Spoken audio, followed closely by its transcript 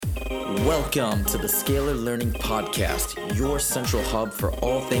Welcome to the Scalar Learning Podcast, your central hub for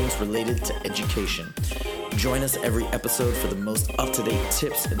all things related to education. Join us every episode for the most up-to-date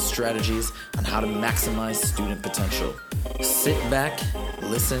tips and strategies on how to maximize student potential. Sit back,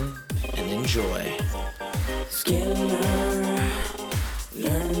 listen, and enjoy. Scalar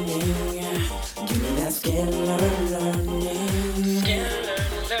learning, give me that scalar learning.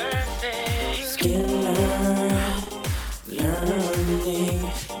 Scalar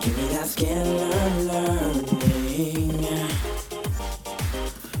learning, give me that scalar learning.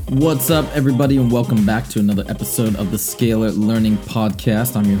 What's up, everybody, and welcome back to another episode of the Scalar Learning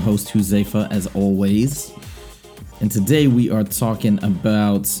Podcast. I'm your host, Huzefa, as always. And today we are talking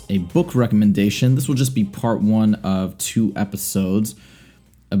about a book recommendation. This will just be part one of 2 episodes.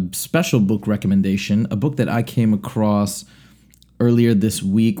 A special book recommendation, a book that I came across earlier this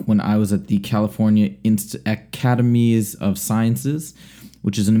week when I was at the California Academies of Sciences,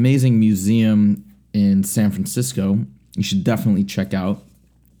 which is an amazing museum in San Francisco. You should definitely check out.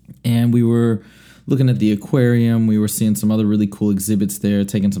 And we were looking at the aquarium. We were seeing some other really cool exhibits there,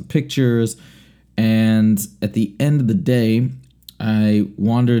 taking some pictures. And at the end of the day, I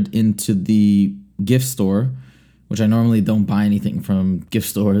wandered into the gift store, which I normally don't buy anything from gift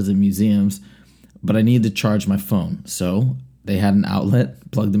stores and museums, but I needed to charge my phone. So they had an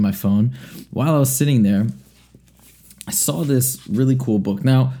outlet, plugged in my phone. While I was sitting there, I saw this really cool book.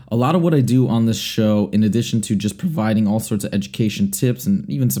 Now, a lot of what I do on this show, in addition to just providing all sorts of education tips and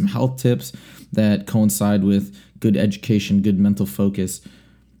even some health tips that coincide with good education, good mental focus,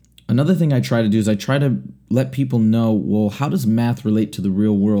 another thing I try to do is I try to let people know, well, how does math relate to the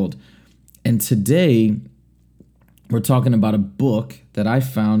real world? And today, we're talking about a book that I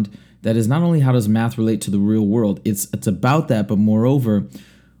found that is not only how does math relate to the real world, it's about that, but moreover,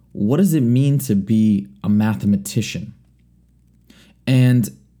 what does it mean to be a mathematician? And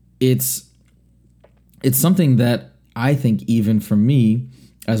it's something that I think, even for me,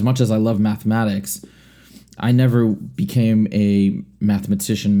 as much as I love mathematics, I never became a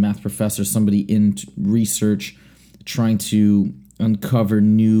mathematician, math professor, somebody in research trying to uncover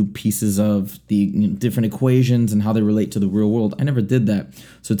new pieces of the different equations and how they relate to the real world. I never did that.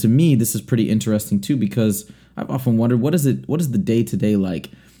 So to me, this is pretty interesting too, because I've often wondered, what is the day-to-day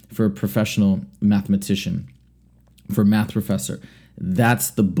like for a professional mathematician, for a math professor? That's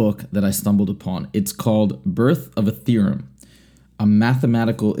the book that I stumbled upon. It's called Birth of a Theorem, a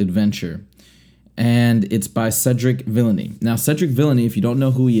Mathematical Adventure. And it's by Cedric Villani. Now, Cedric Villani, if you don't know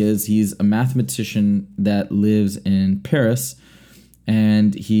who he is, he's a mathematician that lives in Paris.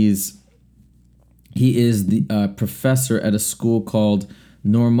 And he is the professor at a school called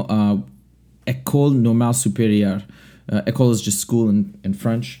École Normale Supérieure. École is just school in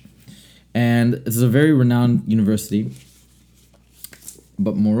French. And it's a very renowned university.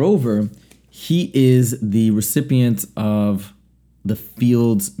 But moreover, he is the recipient of the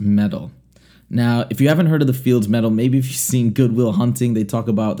Fields Medal. Now, if you haven't heard of the Fields Medal, maybe if you've seen Good Will Hunting, they talk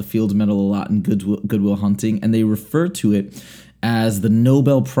about the Fields Medal a lot in Good Will Hunting, and they refer to it as the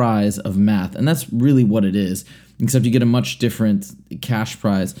Nobel Prize of math. And that's really what it is, except you get a much different cash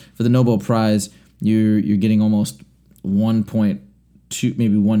prize. For the Nobel Prize, you're getting almost 1.2,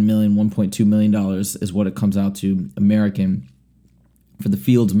 maybe $1 million, $1.2 million is what it comes out to American. For the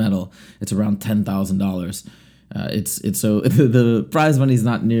Fields Medal, it's around $10,000. It's so the prize money is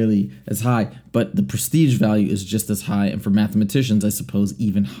not nearly as high, but the prestige value is just as high, and for mathematicians, I suppose,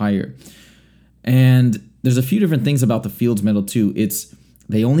 even higher. And there's a few different things about the Fields Medal too.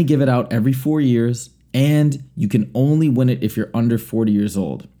 They only give it out every 4 years, and you can only win it if you're under 40 years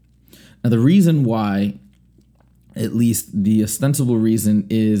old. Now, the reason why, at least the ostensible reason,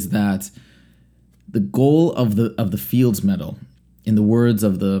 is that the goal of the Fields Medal, in the words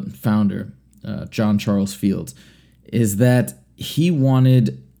of the founder, John Charles Fields, is that he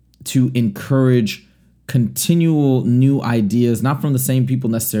wanted to encourage continual new ideas, not from the same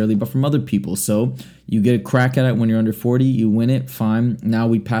people necessarily, but from other people. So you get a crack at it when you're under 40, you win it, fine. Now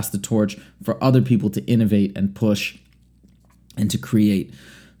we pass the torch for other people to innovate and push and to create.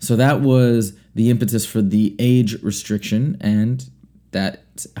 So that was the impetus for the age restriction, and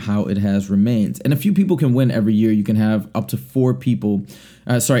that's how it has remained. And a few people can win every year. You can have up to 4 people,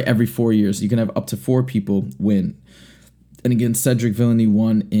 every 4 years. You can have up to 4 people win. And again, Cedric Villani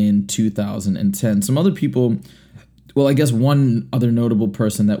won in 2010. Some other people, well, I guess one other notable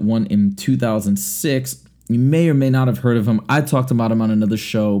person that won in 2006, you may or may not have heard of him. I talked about him on another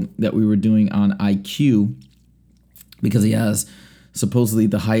show that we were doing on IQ, because he has supposedly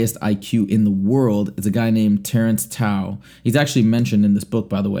the highest IQ in the world. It's a guy named Terence Tao. He's actually mentioned in this book,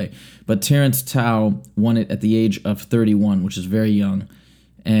 by the way. But Terence Tao won it at the age of 31, which is very young.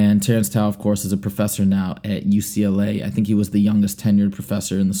 And And Terence Tao, of course, is a professor now at UCLA. I think he was the youngest tenured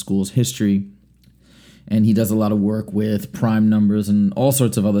professor in the school's history. And he does a lot of work with prime numbers and all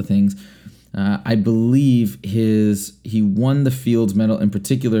sorts of other things. I believe he won the Fields Medal in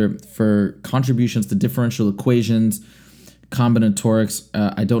particular for contributions to differential equations, combinatorics,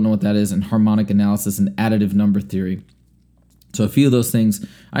 I don't know what that is, and harmonic analysis and additive number theory. So a few of those things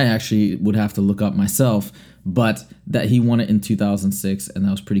I actually would have to look up myself, but that he won it in 2006, and that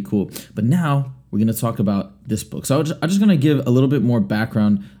was pretty cool. But now we're going to talk about this book. So I'm just going to give a little bit more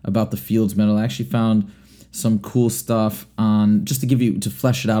background about the Fields Medal. I actually found some cool stuff on, just to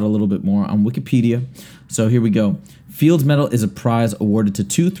flesh it out a little bit more, on Wikipedia. So here we go. Fields Medal is a prize awarded to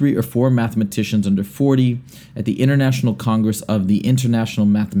 2, 3, or 4 mathematicians under 40 at the International Congress of the International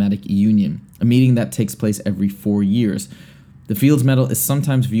Mathematic Union, a meeting that takes place every 4 years. The Fields Medal is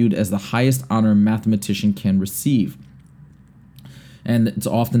sometimes viewed as the highest honor a mathematician can receive, and it's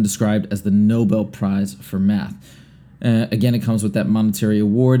often described as the Nobel Prize for math. Again, it comes with that monetary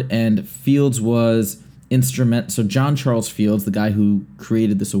award, and Fields was so John Charles Fields, the guy who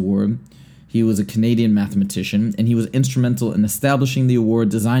created this award, he was a Canadian mathematician, and he was instrumental in establishing the award,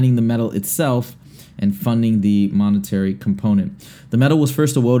 designing the medal itself, and funding the monetary component. The medal was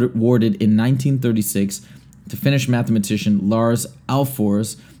first awarded in 1936 to Finnish mathematician Lars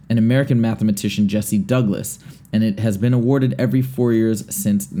Alfors and American mathematician Jesse Douglas, and it has been awarded every 4 years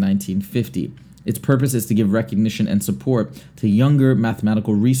since 1950. Its purpose is to give recognition and support to younger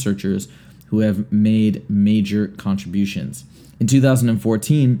mathematical researchers who have made major contributions. In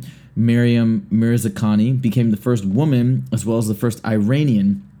 2014, Mariam Mirzakhani became the first woman, as well as the first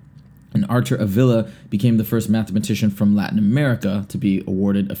Iranian, and Artur Avila became the first mathematician from Latin America to be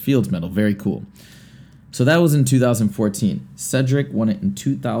awarded a Fields Medal. Very cool. So that was in 2014. Cedric won it in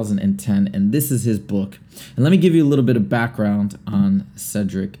 2010, and this is his book. And let me give you a little bit of background on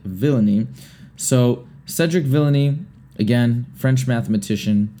Cedric Villani. So Cedric Villani, again, French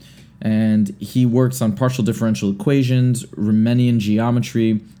mathematician, and he works on partial differential equations, Riemannian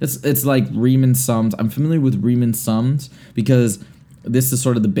geometry. It's like Riemann sums. I'm familiar with Riemann sums because this is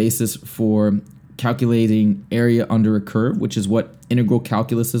sort of the basis for calculating area under a curve, which is what integral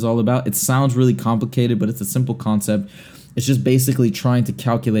calculus is all about. It sounds really complicated, but it's a simple concept. It's just basically trying to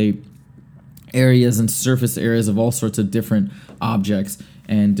calculate areas and surface areas of all sorts of different objects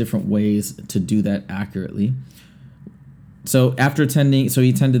and different ways to do that accurately. So he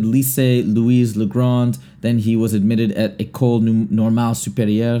attended Lycée Louise Le Grand, then he was admitted at École Normale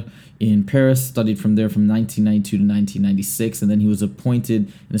Supérieure in Paris, studied from there from 1992 to 1996, and then he was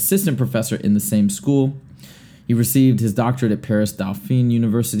appointed an assistant professor in the same school. He received his doctorate at Paris Dauphine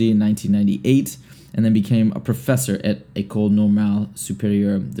University in 1998, and then became a professor at École Normale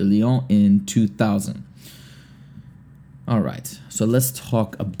Supérieure de Lyon in 2000. All right, so let's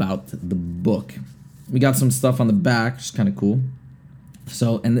talk about the book. We got some stuff on the back, which is kind of cool.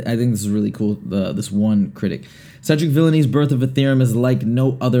 So, and I think this is really cool, this one critic. Cedric Villani's Birth of a Theorem is like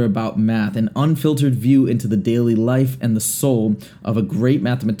no other about math, an unfiltered view into the daily life and the soul of a great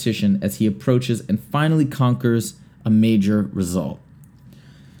mathematician as he approaches and finally conquers a major result.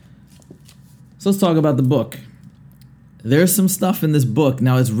 So let's talk about the book. There's some stuff in this book.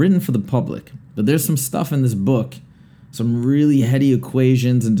 Now, it's written for the public, but there's some stuff in this book, some really heady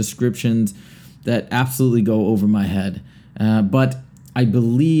equations and descriptions that absolutely go over my head. But I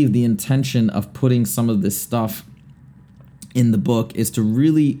believe the intention of putting some of this stuff in the book is to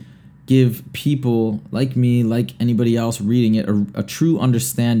really give people like me, like anybody else reading it, a true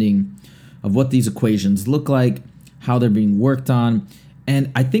understanding of what these equations look like, how they're being worked on.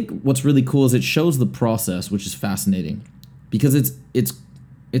 And I think what's really cool is it shows the process, which is fascinating, because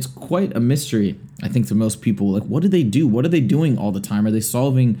it's quite a mystery, I think, to most people. Like, what do they do? What are they doing all the time? Are they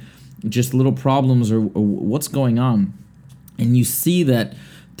solving just little problems, or what's going on? And you see that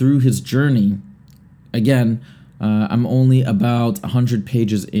through his journey. Again, I'm only about 100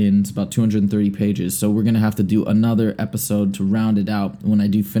 pages in. It's about 230 pages. So we're going to have to do another episode to round it out when I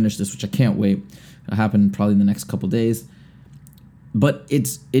do finish this, which I can't wait. It'll happen probably in the next couple days. But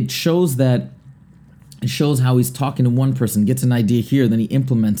it shows how he's talking to one person, gets an idea here, then he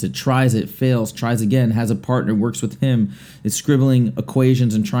implements it, tries it, fails, tries again, has a partner, works with him, is scribbling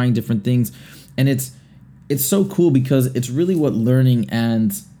equations and trying different things. And it's so cool because it's really what learning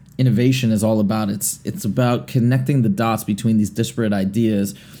and innovation is all about. It's about connecting the dots between these disparate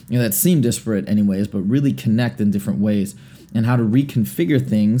ideas, that seem disparate anyways, but really connect in different ways, and how to reconfigure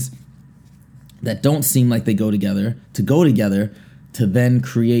things that don't seem like they go together to then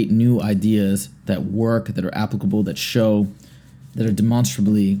create new ideas that work, that are applicable, that are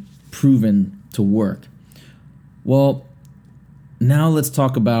demonstrably proven to work. Well, now let's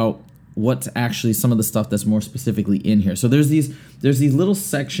talk about what's actually some of the stuff that's more specifically in here. So there's these little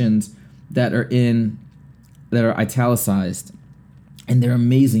sections that are italicized, and they're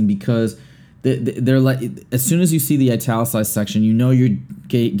amazing because they're like, as soon as you see the italicized section, you know you're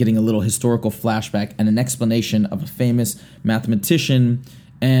getting a little historical flashback and an explanation of a famous mathematician,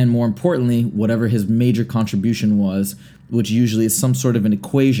 and more importantly, whatever his major contribution was, which usually is some sort of an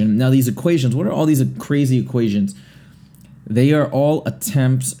equation. Now, these equations, what are all these crazy equations? They are all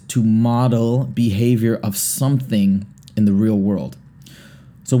attempts to model behavior of something in the real world.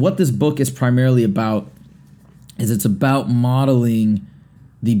 So what this book is primarily about is it's about modeling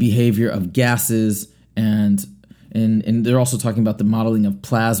the behavior of gases, and they're also talking about the modeling of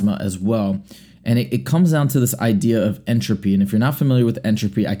plasma as well. And it comes down to this idea of entropy. And if you're not familiar with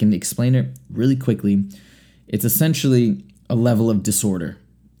entropy, I can explain it really quickly. It's essentially a level of disorder.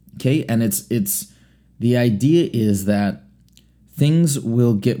 Okay? And it's the idea is that things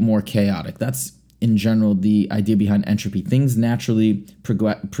will get more chaotic. That's in general the idea behind entropy. Things naturally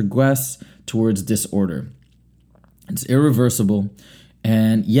progress towards disorder. It's irreversible.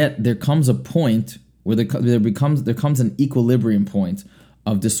 And yet there comes a point where there comes an equilibrium point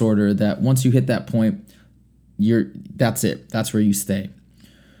of disorder that once you hit that point, that's it. That's where you stay.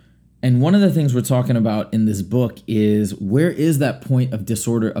 And one of the things we're talking about in this book is, where is that point of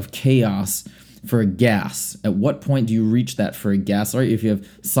disorder, of chaos for a gas? At what point do you reach that for a gas? Right? If you have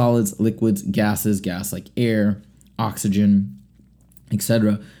solids, liquids, gases, gas like air, oxygen,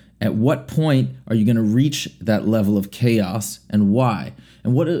 etc. At what point are you going to reach that level of chaos, and why?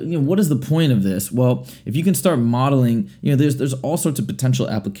 And what is the point of this? Well, if you can start modeling, there's all sorts of potential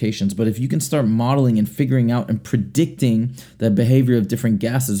applications, but if you can start modeling and figuring out and predicting the behavior of different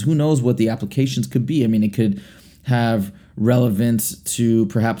gases, who knows what the applications could be? I mean, it could have relevance to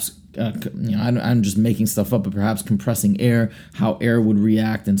perhaps, I'm just making stuff up, but perhaps compressing air, how air would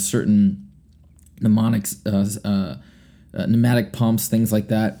react in certain pneumatics, pneumatic pumps, things like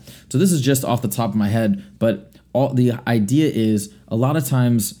that. So this is just off the top of my head, but the idea is, a lot of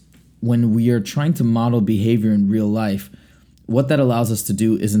times when we are trying to model behavior in real life, what that allows us to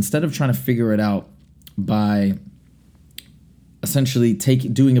do is, instead of trying to figure it out by essentially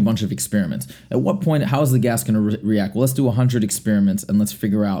doing a bunch of experiments, at what point, how is the gas going to react? Well, let's do 100 experiments and let's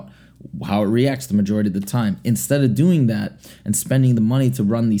figure out how it reacts the majority of the time. Instead of doing that and spending the money to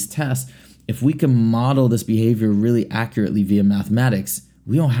run these tests, if we can model this behavior really accurately via mathematics,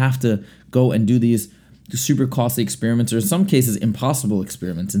 we don't have to go and do these super costly experiments, or in some cases impossible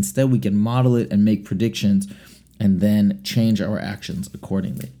experiments. Instead, we can model it and make predictions and then change our actions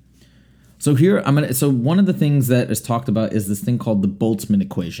accordingly. So here, so one of the things that is talked about is this thing called the Boltzmann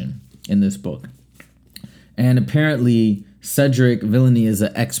equation in this book. And apparently Cedric Villani is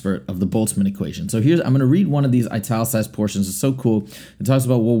an expert of the Boltzmann equation. So I'm going to read one of these italicized portions. It's so cool. It talks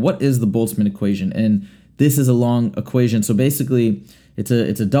about, well, what is the Boltzmann equation? And this is a long equation. So basically, it's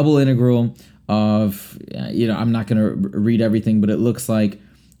a double integral of, I'm not going to read everything, but it looks like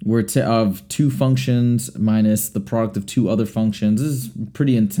we're of two functions minus the product of two other functions. This is a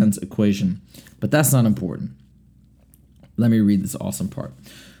pretty intense equation, but that's not important. Let me read this awesome part.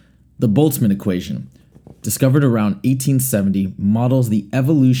 The Boltzmann equation, discovered around 1870, models the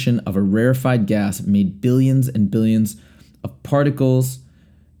evolution of a rarefied gas made billions and billions of particles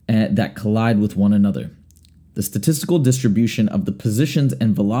that collide with one another. The statistical distribution of the positions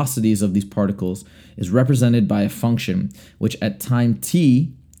and velocities of these particles is represented by a function which at time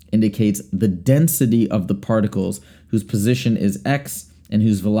t indicates the density of the particles whose position is x and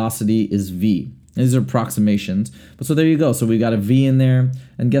whose velocity is v. These are approximations. But so there you go. So we got a v in there,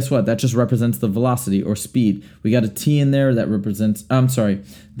 and guess what? That just represents the velocity or speed. We got a t in there that represents,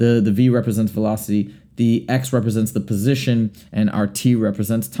 the v represents velocity, the x represents the position, and our t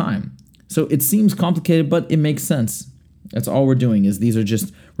represents time. So it seems complicated, but it makes sense. That's all we're doing, is these are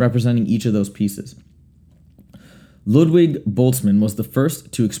just representing each of those pieces. Ludwig Boltzmann was the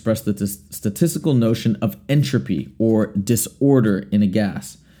first to express the statistical notion of entropy, or disorder, in a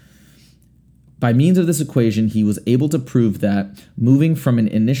gas. By means of this equation, he was able to prove that, moving from an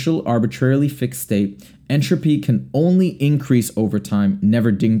initial arbitrarily fixed state, entropy can only increase over time,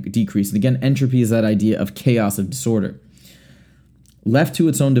 never decrease. And again, entropy is that idea of chaos, of disorder. Left to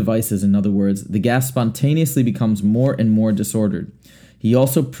its own devices, in other words, the gas spontaneously becomes more and more disordered. He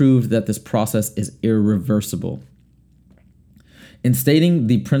also proved that this process is irreversible. In stating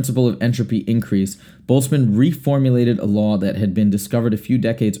the principle of entropy increase, Boltzmann reformulated a law that had been discovered a few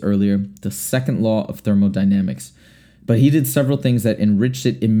decades earlier, the second law of thermodynamics. But he did several things that enriched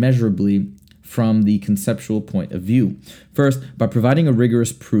it immeasurably from the conceptual point of view. First, by providing a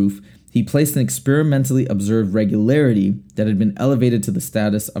rigorous proof, he placed an experimentally observed regularity that had been elevated to the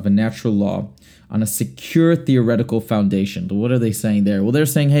status of a natural law on a secure theoretical foundation. What are they saying there? Well, they're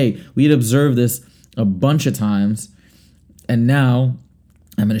saying, hey, we had observed this a bunch of times, and now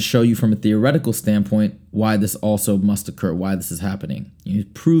I'm going to show you from a theoretical standpoint why this also must occur, why this is happening.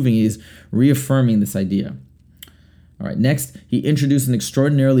 He's reaffirming this idea. All right, next, he introduced an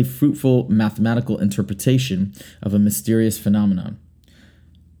extraordinarily fruitful mathematical interpretation of a mysterious phenomenon.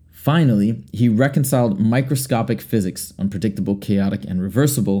 Finally, he reconciled microscopic physics, unpredictable, chaotic, and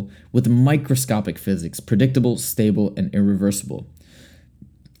reversible, with microscopic physics, predictable, stable, and irreversible.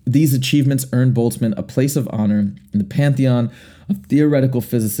 These achievements earned Boltzmann a place of honor in the pantheon of theoretical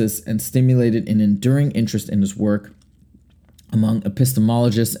physicists and stimulated an enduring interest in his work among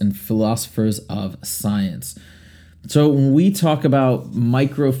epistemologists and philosophers of science. So when we talk about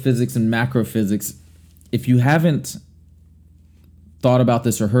microphysics and macrophysics, if you haven't thought about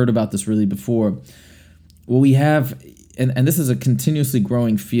this or heard about this really before, what we have, and this is a continuously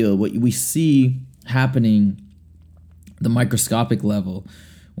growing field, what we see happening the microscopic level,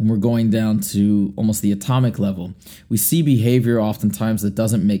 when we're going down to almost the atomic level, we see behavior oftentimes that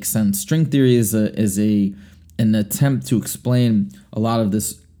doesn't make sense. String theory is an attempt to explain a lot of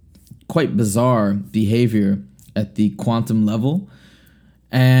this quite bizarre behavior at the quantum level,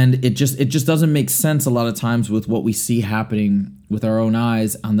 and it just doesn't make sense a lot of times with what we see happening with our own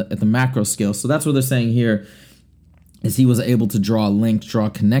eyes at the macro scale. So that's what they're saying here, is he was able to draw a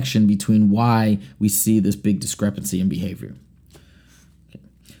connection between why we see this big discrepancy in behavior.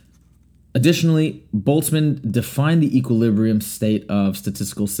 Additionally, Boltzmann defined the equilibrium state of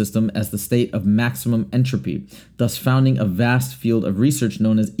statistical system as the state of maximum entropy, thus founding a vast field of research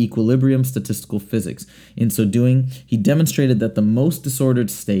known as equilibrium statistical physics. In so doing, he demonstrated that the most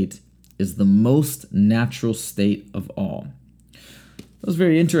disordered state is the most natural state of all. That was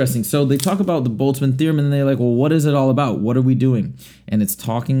very interesting. So they talk about the Boltzmann theorem, and they're like, well, what is it all about? What are we doing? And it's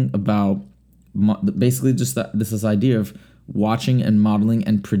talking about basically just this idea of watching and modeling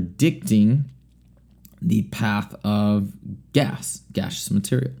and predicting the path of gaseous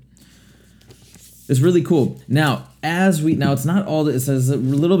material. It's really cool. Now it's not all that, it's a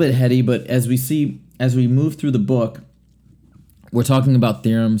little bit heady, but as we move through the book, we're talking about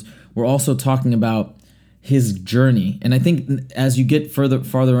theorems. We're also talking about his journey. And I think as you get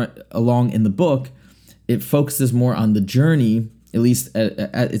farther along in the book, it focuses more on the journey, at least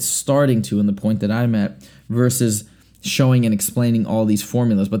it's starting to, in the point that I'm at, versus showing and explaining all these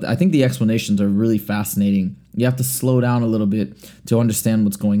formulas. But I think the explanations are really fascinating. You have to slow down a little bit to understand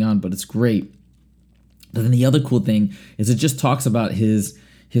what's going on, but it's great. But then the other cool thing is it just talks about his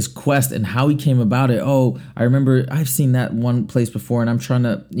quest and how he came about it. Oh, I remember I've seen that one place before, and I'm trying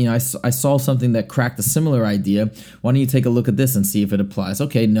to, I saw something that cracked a similar idea. Why don't you take a look at this and see if it applies?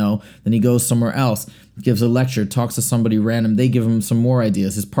 Okay, no. Then he goes somewhere else, gives a lecture, talks to somebody random. They give him some more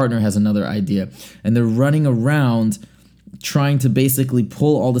ideas. His partner has another idea. And they're running around trying to basically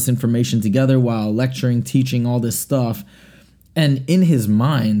pull all this information together while lecturing, teaching all this stuff. And in his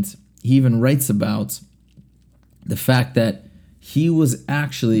mind, he even writes about the fact that his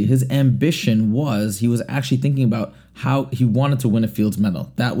ambition was, he was actually thinking about how he wanted to win a Fields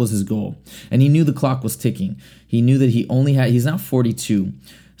Medal. That was his goal. And he knew the clock was ticking. He knew that he's now 42.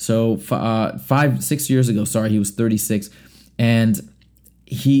 So 6 years ago, he was 36. And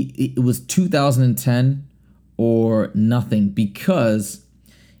it was 2010 or nothing, because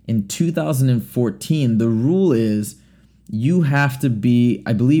in 2014, the rule is you have to be,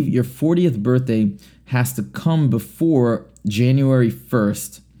 I believe your 40th birthday has to come before January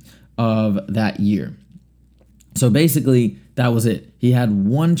 1st of that year. So basically, that was it. He had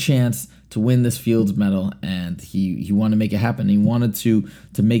one chance to win this Fields Medal, and he wanted to make it happen. He wanted to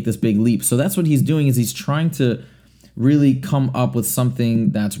make this big leap. So that's what he's doing, is he's trying to really come up with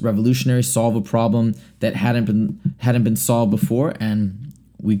something that's revolutionary, solve a problem that hadn't been solved before, and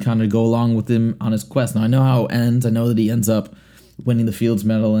we kind of go along with him on his quest. Now, I know how it ends. I know that he ends up winning the Fields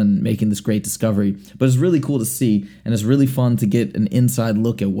Medal and making this great discovery, but it's really cool to see, and it's really fun to get an inside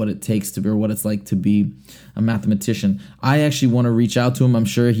look at what it takes to be, or what it's like to be a mathematician. I actually want to reach out to him. I'm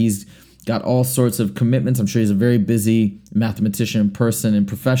sure he's got all sorts of commitments. I'm sure he's a very busy mathematician, person, and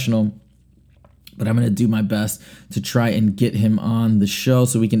professional. But I'm going to do my best to try and get him on the show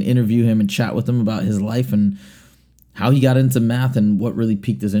so we can interview him and chat with him about his life and how he got into math and what really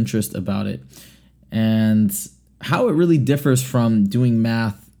piqued his interest about it, and how it really differs from doing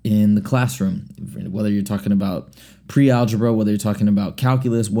math in the classroom, whether you're talking about pre-algebra, whether you're talking about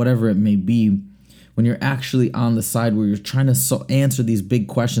calculus, whatever it may be. When you're actually on the side where you're trying to answer these big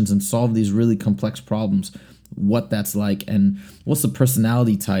questions and solve these really complex problems, what that's like, and what's the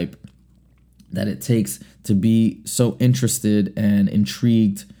personality type that it takes to be so interested and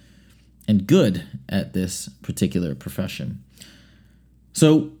intrigued and good at this particular profession.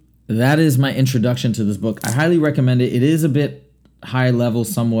 So that is my introduction to this book. I highly recommend it. It is a bit high level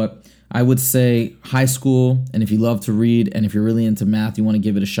somewhat. I would say high school, and if you love to read and if you're really into math, you want to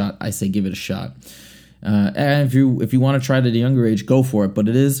give it a shot, I say give it a shot. And if you want to try it at a younger age, go for it. But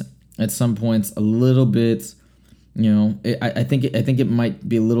it is at some points a little bit, I think it might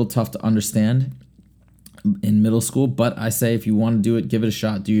be a little tough to understand in middle school. But I say if you want to do it, give it a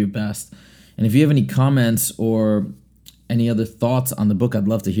shot. Do your best. And if you have any comments or any other thoughts on the book, I'd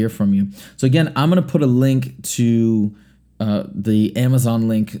love to hear from you. So again, I'm going to put a link to the Amazon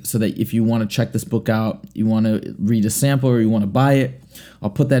link so that if you want to check this book out, you want to read a sample or you want to buy it,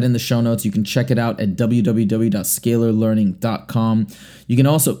 I'll put that in the show notes. You can check it out at www.scalarlearning.com. You can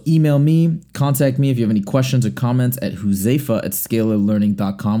also email me, contact me if you have any questions or comments at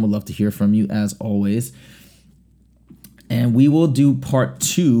Huzefa@scalarlearning.com. We'd love to hear from you as always. And we will do part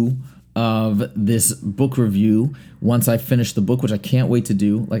 2 of this book review once I finish the book, which I can't wait to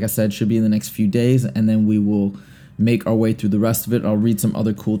do. Like I said, should be in the next few days, and then we will make our way through the rest of it. I'll read some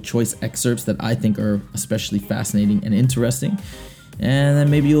other cool choice excerpts that I think are especially fascinating and interesting, and then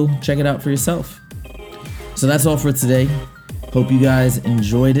maybe you'll check it out for yourself. So that's all for today. Hope you guys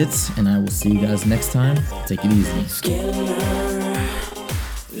enjoyed it, and I will see you guys next time. Take it easy. Scalar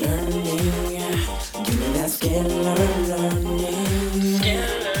learning. Give me that scalar learning.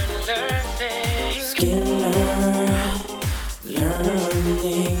 Scalar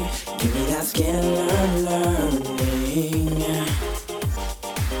learning. Give me that scalar